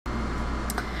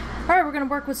All right, we're going to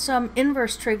work with some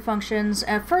inverse trig functions.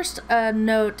 First,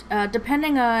 note,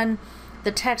 depending on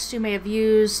the text you may have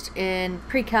used in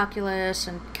pre-calculus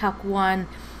and Calc 1,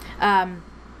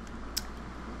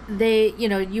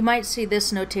 you might see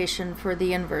this notation for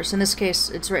the inverse. In this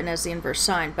case, it's written as the inverse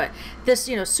sign, but this,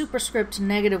 superscript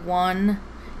 -1,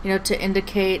 to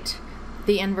indicate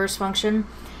the inverse function.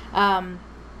 And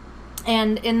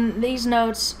in these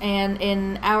notes and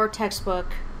in our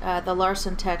textbook, the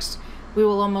Larson text, we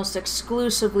will almost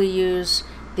exclusively use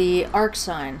the arc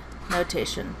sign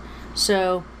notation.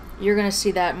 So you're going to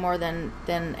see that more than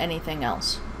anything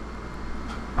else.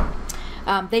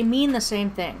 They mean the same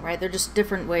thing, right? They're just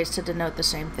different ways to denote the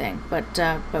same thing. But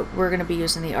we're going to be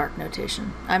using the arc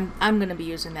notation. I'm going to be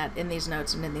using that in these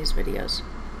notes and in these videos.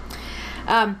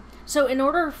 So in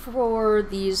order for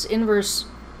these inverse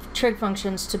trig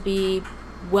functions to be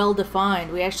well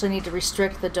defined, we actually need to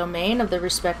restrict the domain of the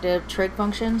respective trig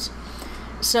functions.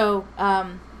 So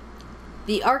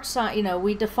the arc sign,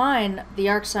 we define the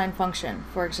arc sign function,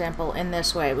 for example, in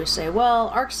this way. We say, well,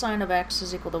 arc sign of x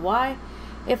is equal to y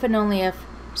if and only if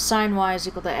sine y is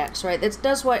equal to x, right? It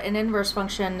does what an inverse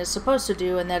function is supposed to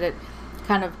do, in that it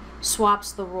kind of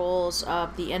swaps the roles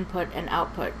of the input and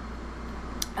output.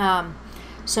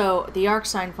 So the arc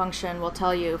sign function will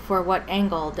tell you for what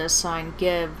angle does sine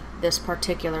give this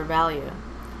particular value.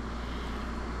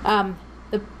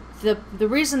 The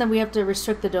reason that we have to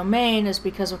restrict the domain is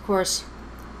because, of course,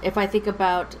 if I think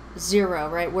about 0,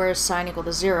 right, where is sine equal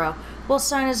to 0? Well,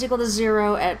 sine is equal to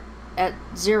 0 at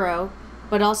 0,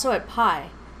 but also at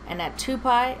pi, and at 2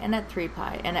 pi, and at 3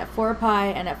 pi, and at 4 pi,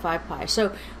 and at 5 pi.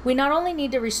 So we not only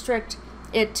need to restrict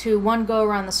it to one go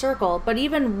around the circle, but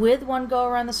even with one go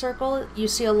around the circle, you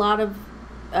see a lot of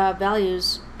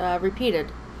values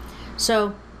repeated.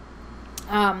 So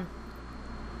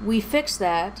we fix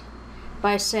that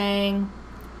by saying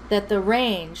that the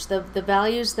range, the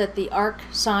values that the arc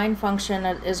sign function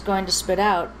is going to spit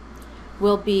out,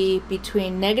 will be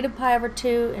between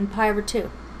 -pi/2 and pi/2.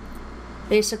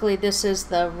 Basically, this is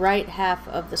the right half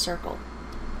of the circle.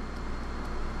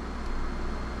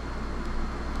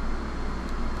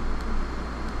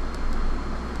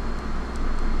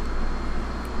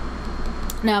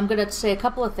 Now I'm going to say a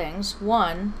couple of things.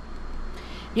 One,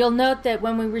 you'll note that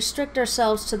when we restrict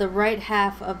ourselves to the right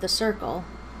half of the circle,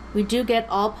 we do get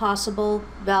all possible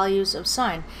values of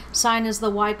sine. Sine is the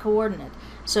y-coordinate.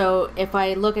 So if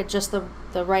I look at just the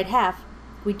right half,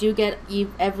 we do get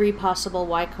every possible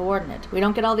y-coordinate. We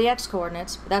don't get all the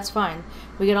x-coordinates, but that's fine.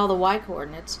 We get all the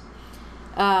y-coordinates.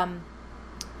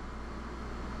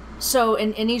 So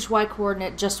in each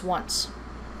y-coordinate just once.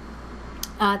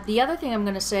 The other thing I'm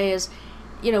going to say is,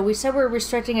 we said we're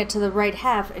restricting it to the right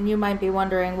half, and you might be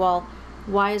wondering, well,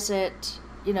 why is it,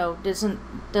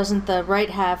 doesn't the right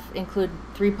half include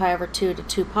 3 pi/2 to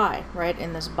 2 pi, right,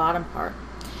 in this bottom part?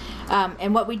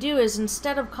 And what we do is,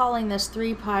 instead of calling this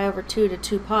 3 pi/2 to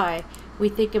 2 pi, we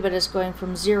think of it as going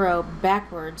from 0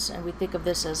 backwards, and we think of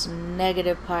this as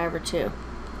 -pi/2.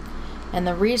 And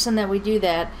the reason that we do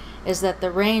that is that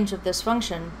the range of this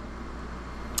function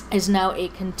is now a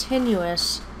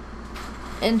continuous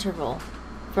interval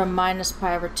from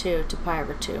 -pi/2 to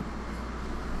pi/2.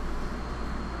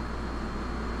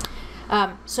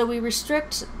 So we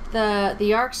restrict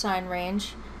the arc sign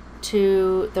range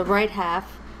to the right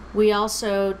half. We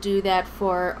also do that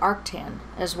for arctan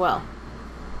as well.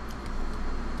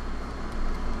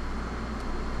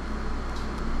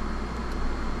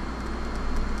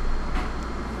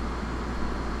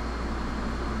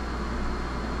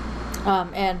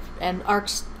 And arc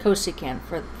cosecant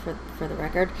for the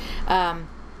record.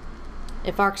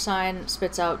 If arc sign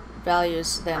spits out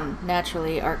values, then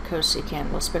naturally arc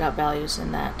cosecant will spit out values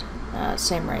in that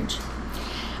same range.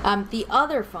 The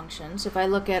other functions, if I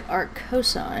look at arc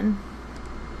cosine,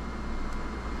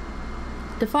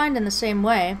 defined in the same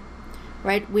way,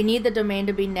 right? We need the domain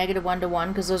to be -1 to 1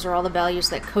 because those are all the values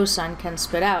that cosine can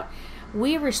spit out.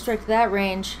 We restrict that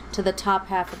range to the top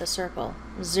half of the circle,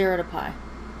 0 to pi.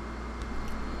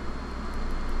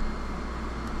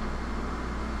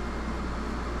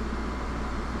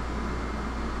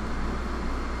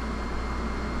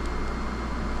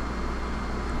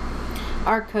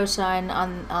 Arc cosine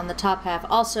on the top half,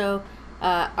 also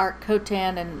arc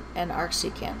cotan and arc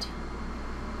secant.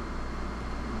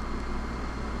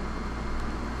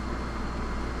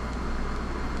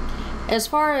 As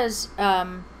far as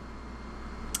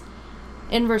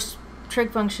inverse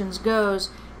trig functions goes,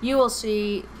 you will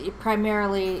see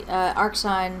primarily arc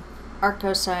sine, arc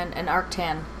cosine, and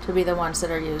arctan to be the ones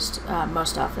that are used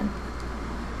most often.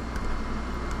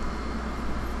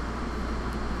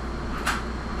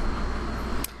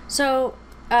 So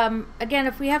again,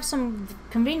 if we have some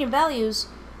convenient values,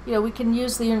 you know, we can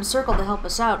use the unit circle to help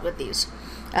us out with these.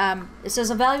 It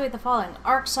says evaluate the following: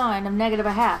 arc sine of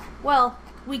 -1/2. Well,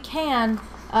 we can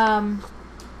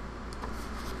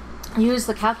use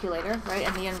the calculator, right,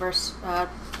 and the inverse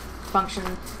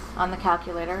function on the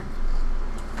calculator.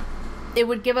 It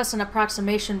would give us an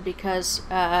approximation because,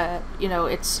 you know,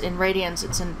 it's in radians,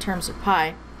 it's in terms of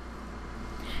pi.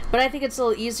 But I think it's a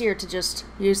little easier to just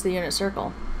use the unit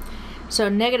circle. So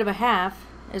 -1/2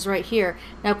 is right here.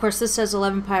 Now, of course, this says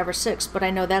 11 pi over 6, but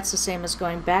I know that's the same as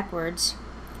going backwards,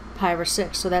 pi over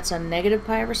 6. So that's a negative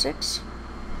pi over 6.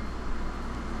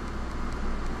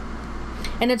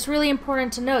 And it's really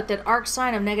important to note that arc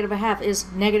sine of -1/2 is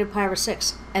negative pi over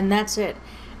 6, and that's it.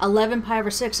 11 pi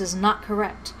over 6 is not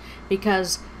correct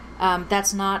because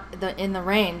that's not in the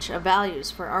range of values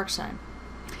for arc sine.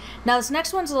 Now this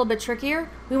next one's a little bit trickier.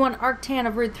 We want arctan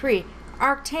of √3.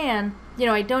 Arctan, you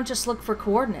know, I don't just look for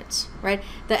coordinates, right?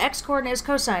 The x-coordinate is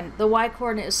cosine, the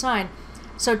y-coordinate is sine.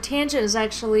 So tangent is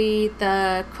actually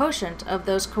the quotient of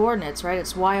those coordinates, right?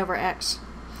 It's y over x.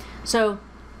 So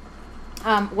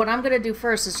what I'm going to do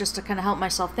first is just to kind of help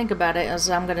myself think about it, is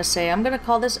I'm going to say, I'm going to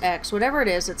call this x. Whatever it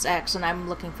is, it's x, and I'm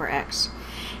looking for x.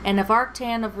 And if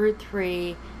arctan of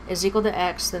 √3 is equal to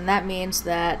x, then that means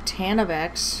that tan of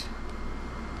x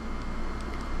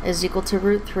is equal to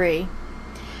 √3.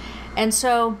 And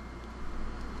so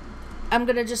I'm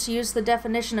going to just use the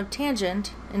definition of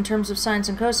tangent in terms of sines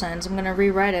and cosines. I'm going to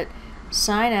rewrite it.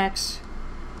 Sine x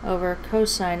over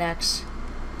cosine x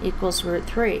equals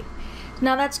 √3.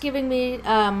 Now that's giving me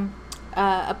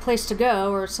a place to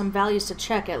go, or some values to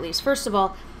check at least. First of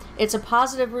all, it's a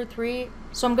positive √3,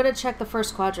 so I'm going to check the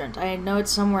first quadrant. I know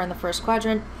it's somewhere in the first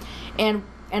quadrant, and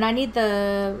I need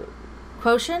the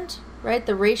quotient, right,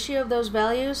 the ratio of those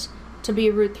values, to be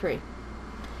 √3.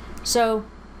 So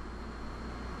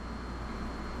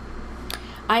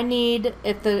I need,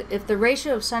 if the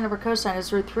ratio of sine over cosine is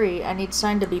 √3, I need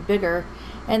sine to be bigger,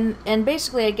 and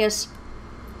basically I guess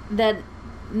that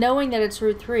knowing that it's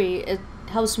 √3, it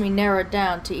helps me narrow it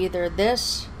down to either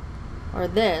this or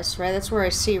this, right? That's where I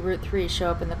see √3 show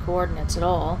up in the coordinates at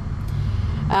all.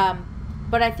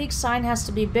 But I think sine has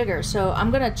to be bigger, so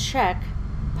I'm going to check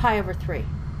pi over 3.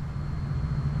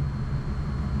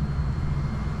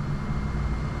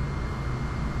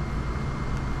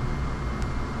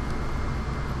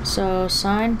 So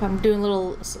sine, I'm doing a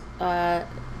little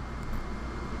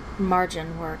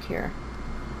margin work here.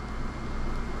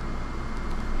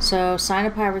 So sine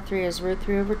of pi over 3 is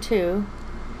 √3 over 2.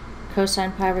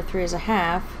 Cosine pi over 3 is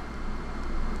 1/2.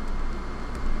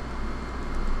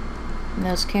 And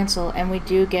those cancel, and we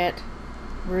do get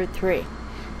 √3.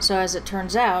 So as it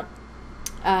turns out,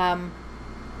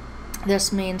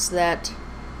 this means that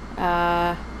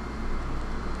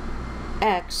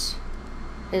x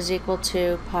is equal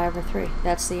to pi over 3.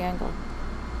 That's the angle.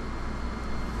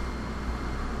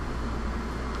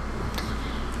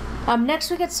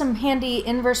 Next we get some handy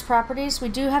inverse properties. We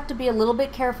do have to be a little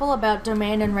bit careful about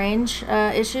domain and range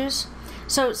issues.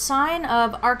 So sine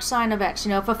of arc sine of x,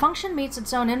 you know, if a function meets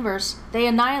its own inverse, they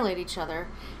annihilate each other,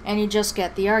 and you just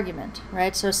get the argument,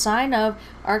 right? So sine of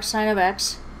arc sine of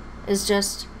x is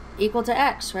just equal to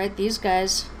x, right? These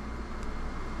guys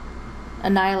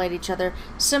annihilate each other.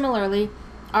 Similarly,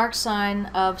 arc sine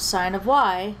of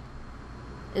y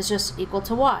is just equal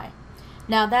to y.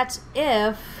 Now that's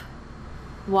if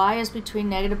y is between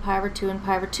negative pi over 2 and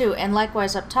pi over 2, and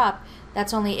likewise up top,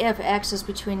 that's only if x is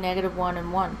between -1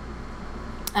 and 1.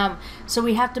 So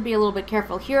we have to be a little bit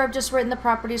careful. Here I've just written the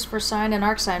properties for sine and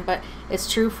arc sine, but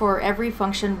it's true for every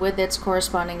function with its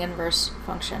corresponding inverse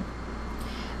function.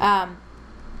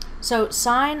 So arc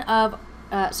sine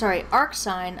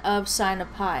of sine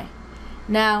of pi.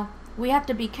 Now we have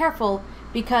to be careful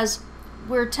because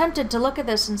we're tempted to look at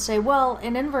this and say, well,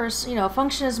 an inverse, you know, a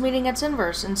function is meeting its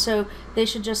inverse, and so they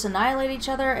should just annihilate each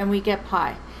other and we get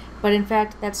pi. But in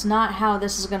fact, that's not how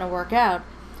this is going to work out.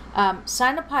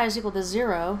 Sine of pi is equal to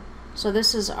 0, so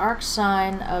this is arc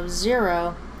sine of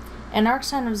 0, and arc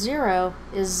sine of 0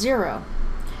 is 0.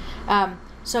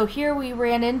 So here we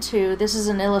ran into, this is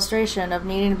an illustration of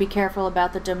needing to be careful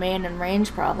about the domain and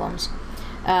range problems.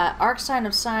 Arc sine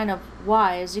of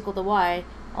y is equal to y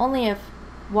only if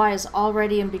y is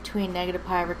already in between negative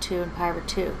pi over 2 and pi over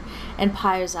 2, and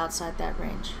pi is outside that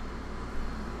range.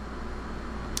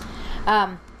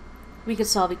 We could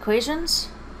solve equations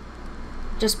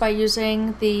just by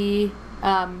using the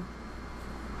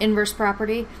inverse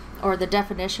property, or the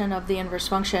definition of the inverse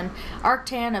function.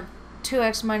 Arctan of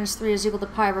 2x minus 3 is equal to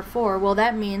pi over 4. Well,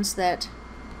 that means that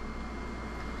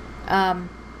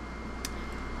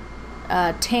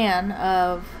tan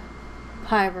of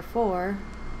pi over 4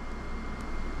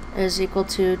 is equal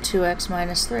to 2x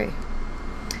minus 3.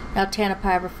 Now tan of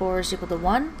pi over 4 is equal to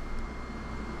 1.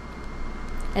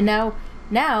 And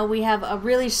now we have a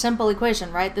really simple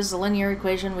equation, right? This is a linear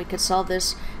equation. We could solve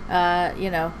this, you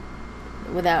know,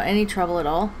 without any trouble at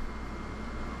all.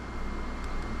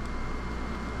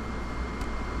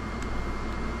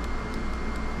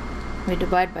 We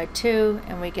divide by 2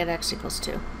 and we get x equals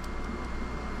 2.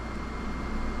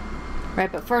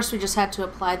 Right, but first we just had to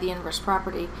apply the inverse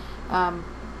property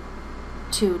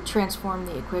to transform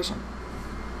the equation.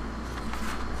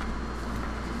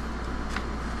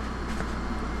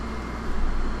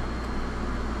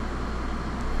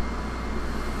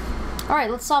 Alright,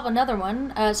 let's solve another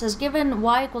one. It says given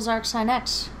y equals arc sine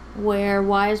x, where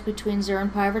y is between 0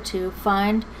 and pi over 2,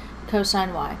 find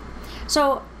cosine y.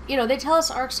 So, you know, they tell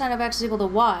us arc sine of x is equal to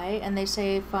y, and they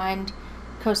say find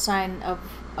cosine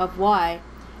of y.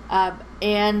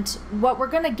 And what we're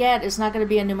going to get is not going to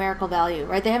be a numerical value,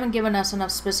 right? They haven't given us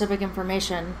enough specific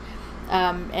information,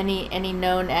 any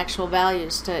known actual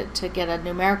values to get a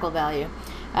numerical value.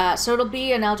 So it'll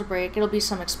be an algebraic, it'll be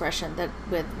some expression that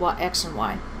with x and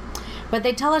y. But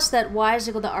they tell us that y is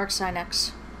equal to arc sine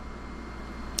x.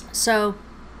 So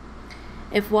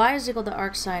if y is equal to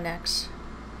arc sine x,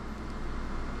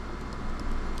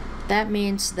 that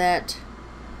means that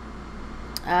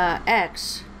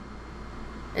x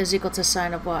is equal to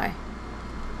sine of y.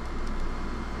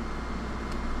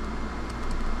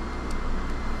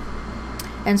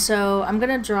 And so I'm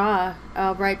going to draw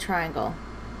a right triangle.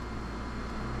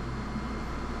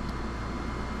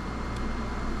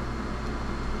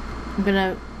 I'm going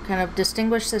to kind of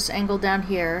distinguish this angle down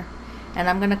here, and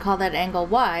I'm going to call that angle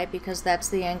y because that's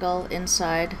the angle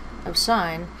inside of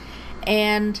sine.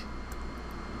 And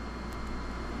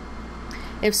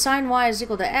if sine y is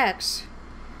equal to x,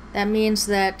 that means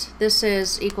that this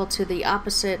is equal to the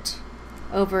opposite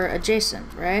over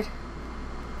adjacent, right?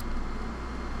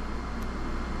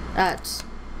 It's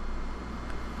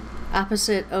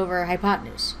opposite over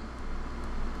hypotenuse.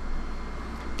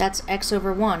 That's x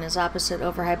over 1 is opposite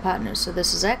over hypotenuse. So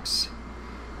this is x,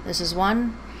 this is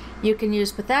 1. You can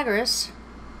use Pythagoras.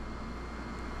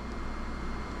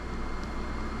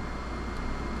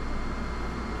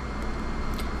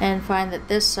 And find that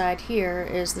this side here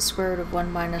is the square root of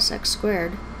 1 minus x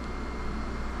squared.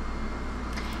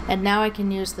 And now I can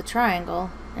use the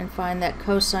triangle and find that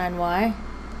cosine y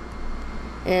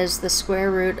is the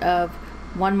square root of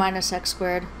 1 minus x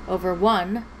squared over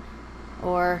 1,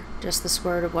 or just the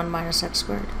square root of 1 minus x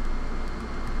squared.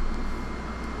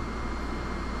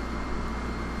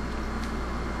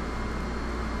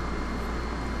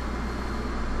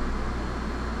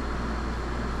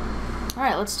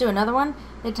 Alright, let's do another one.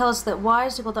 They tell us that y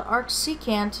is equal to arc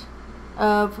secant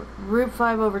of root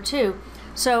 5 over 2.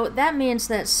 So that means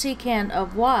that secant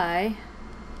of y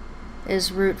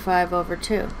is root 5 over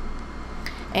 2.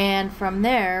 And from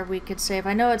there, we could say, if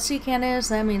I know what secant is,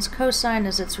 that means cosine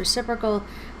is its reciprocal.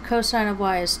 Cosine of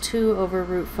y is 2 over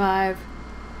root 5.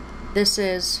 This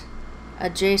is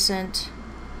adjacent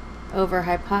over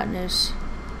hypotenuse.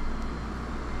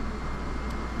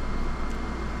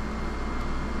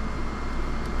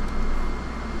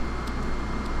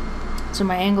 So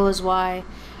my angle is y,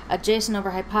 adjacent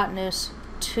over hypotenuse,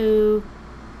 2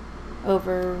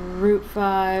 over root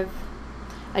 5.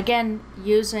 Again,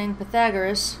 using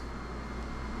Pythagoras.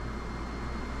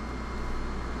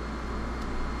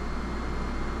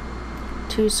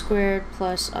 Two squared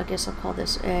plus, I guess I'll call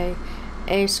this a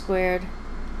squared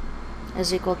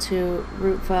is equal to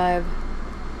root 5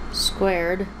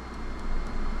 squared.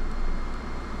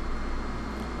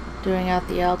 Doing out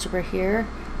the algebra here,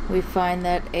 we find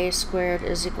that a squared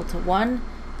is equal to 1,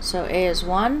 so a is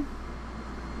 1.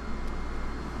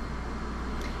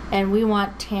 And we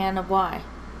want tan of y.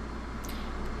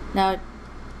 Now,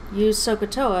 use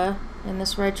SOHCAHTOA in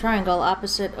this right triangle.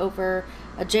 Opposite over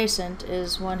adjacent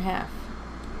is 1/2.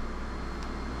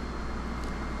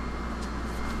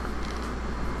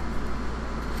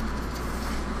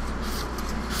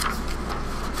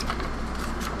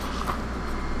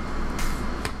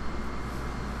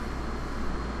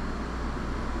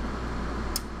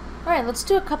 Alright, let's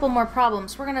do a couple more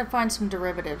problems. We're going to find some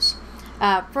derivatives.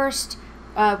 First,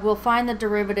 we'll find the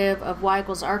derivative of y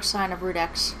equals arc sine of root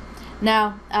x.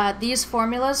 Now, these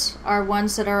formulas are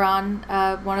ones that are on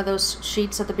one of those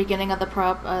sheets at the beginning of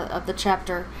the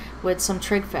chapter with some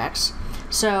trig facts.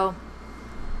 So,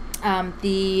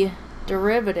 the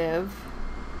derivative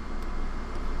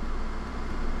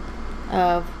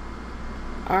of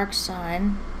arc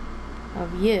sine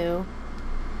of u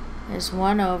is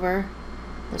 1 over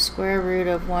the square root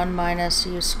of 1 minus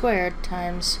u squared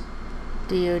times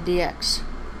du dx.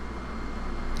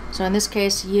 So in this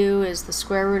case, u is the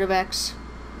square root of x.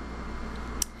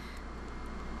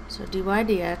 So dy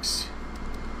dx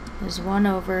is 1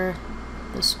 over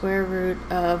the square root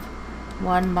of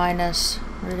 1 minus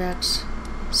root x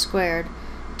squared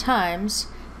times,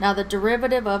 now the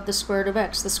derivative of the square root of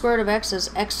x. The square root of x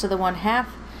is x to the 1/2,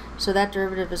 so that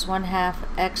derivative is 1/2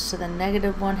 x to the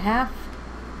negative 1/2.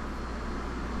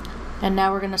 And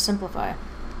now we're going to simplify.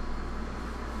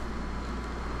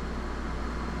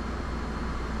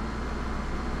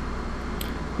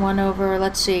 One over,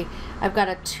 let's see, I've got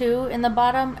a 2 in the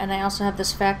bottom, and I also have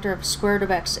this factor of square root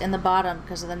of x in the bottom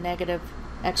because of the negative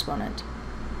exponent.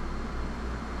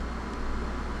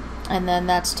 And then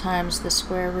that's times the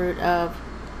square root of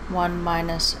 1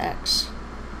 minus x.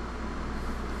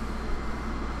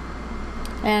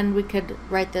 And we could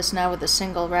write this now with a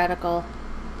single radical.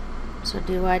 So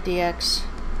dy dx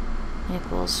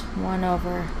equals 1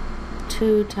 over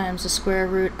 2 times the square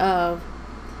root of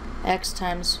x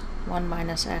times 1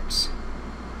 minus x.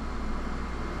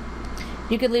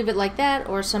 You could leave it like that,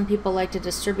 or some people like to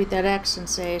distribute that x and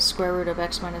say square root of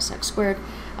x minus x squared.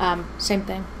 Same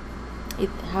thing.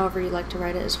 However you like to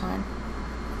write it is fine.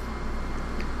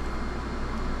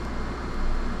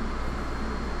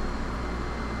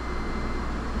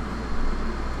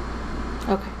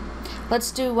 Okay,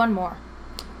 let's do one more.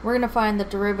 We're going to find the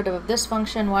derivative of this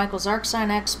function, y equals arc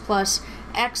sine x plus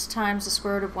x times the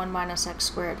square root of 1 minus x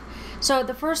squared. So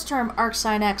the first term, arc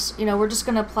sine x, we're just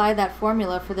going to apply that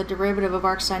formula for the derivative of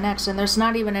arc sine x, and there's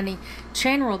not even any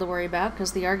chain rule to worry about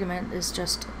because the argument is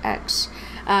just x.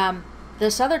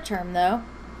 This other term, though,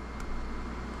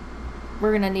 we're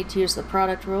going to need to use the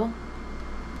product rule.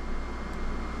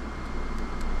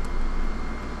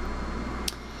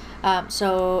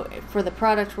 So for the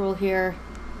product rule here,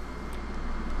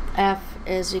 f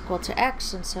is equal to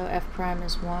x, and so f prime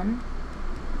is 1.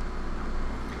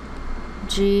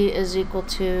 G is equal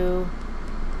to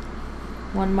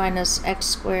 1 minus x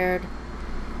squared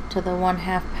to the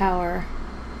 1/2 power.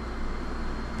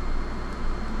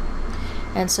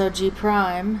 And so g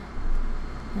prime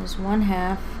is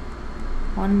 1/2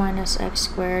 1 minus x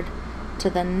squared to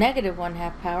the negative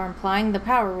 1/2 power, implying the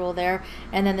power rule there,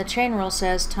 and then the chain rule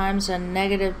says times a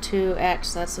negative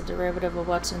 2x. That's the derivative of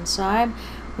what's inside.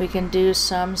 We can do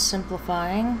some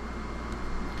simplifying.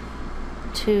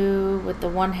 2 with the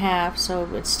 1/2, so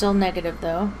it's still negative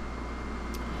though.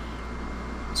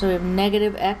 So we have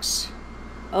negative x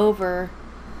over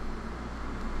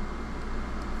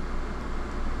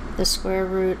the square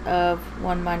root of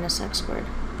 1 minus x squared.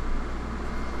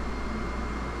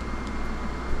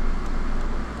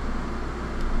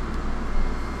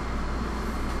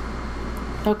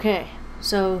 Okay,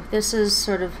 so this is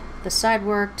sort of the side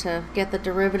work to get the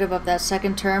derivative of that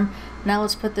second term. Now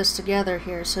let's put this together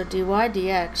here. So dy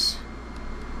dx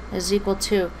is equal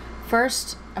to,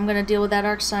 first I'm going to deal with that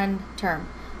arc sine term.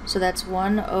 So that's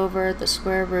 1 over the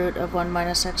square root of 1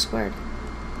 minus x squared.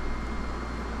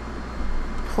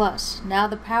 Plus, now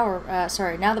the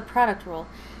now the product rule.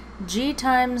 G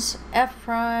times f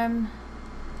prime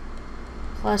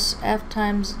plus f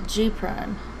times g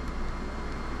prime.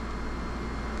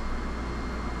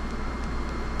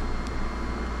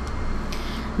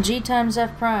 G times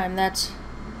f prime, that's,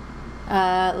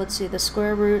 let's see, the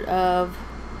square root of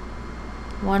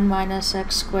 1 minus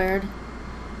x squared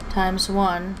times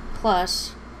 1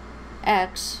 plus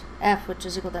x, f, which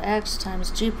is equal to x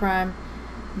times g prime,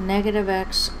 negative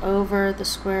x over the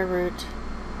square root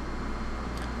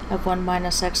of 1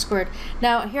 minus x squared.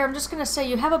 Now here I'm just going to say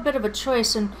you have a bit of a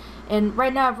choice, and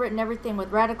right now I've written everything with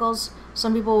radicals.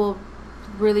 Some people will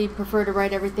really prefer to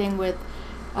write everything with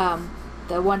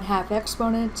the 1/2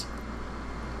 exponent.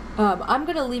 I'm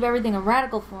going to leave everything in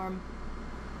radical form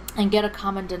and get a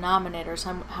common denominator.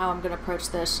 So how I'm going to approach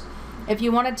this. If you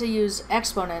wanted to use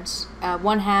exponents,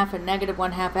 1/2 and negative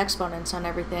 1/2 exponents on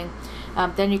everything,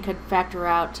 then you could factor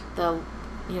out the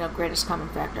greatest common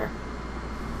factor.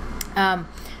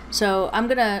 So I'm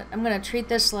gonna treat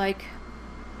this like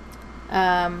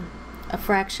a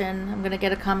fraction. I'm gonna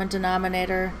get a common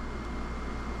denominator.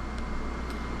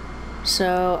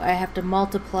 So I have to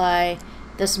multiply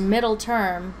this middle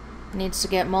term, needs to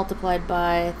get multiplied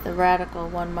by the radical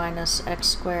 1 minus x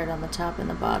squared on the top and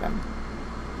the bottom.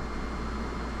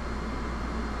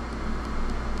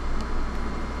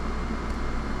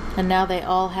 And now they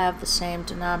all have the same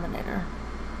denominator.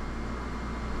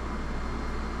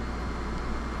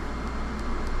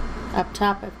 Up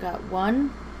top I've got 1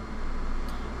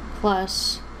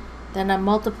 plus, then I'm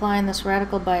multiplying this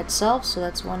radical by itself, so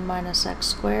that's 1 minus x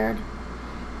squared.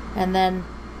 And then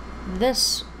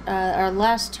this, our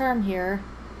last term here,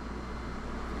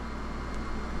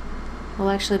 will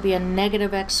actually be a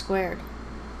negative x squared.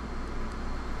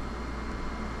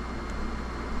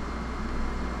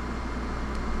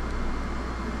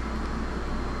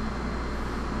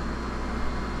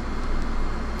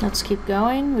 Let's keep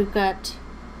going. We've got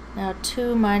now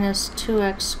 2 minus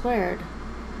 2x squared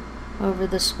over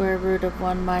the square root of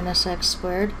 1 minus x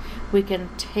squared. We can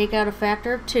take out a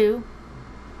factor of 2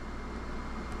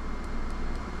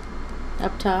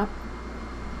 up top.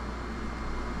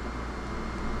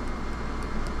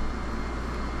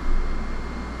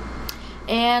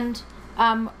 And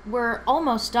we're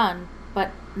almost done,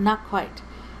 but not quite.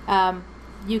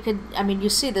 You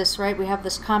see this, right? We have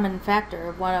this common factor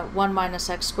of 1 minus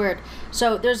x squared.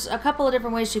 So there's a couple of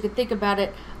different ways you could think about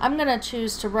it. I'm going to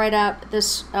choose to write out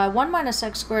this 1 minus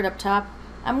x squared up top.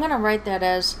 I'm going to write that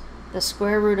as the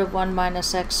square root of 1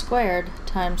 minus x squared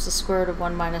times the square root of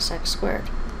 1 minus x squared.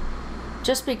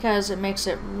 Just because it makes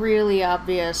it really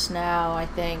obvious now, I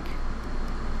think,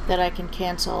 that I can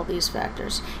cancel all these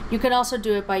factors. You can also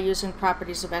do it by using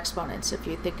properties of exponents, if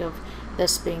you think of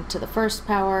this being to the first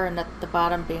power and at the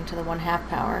bottom being to the 1/2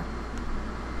 power.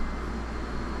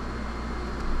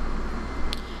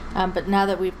 But now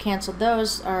that we've canceled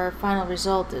those, our final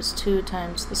result is 2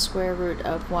 times the square root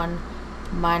of 1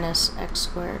 minus x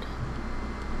squared.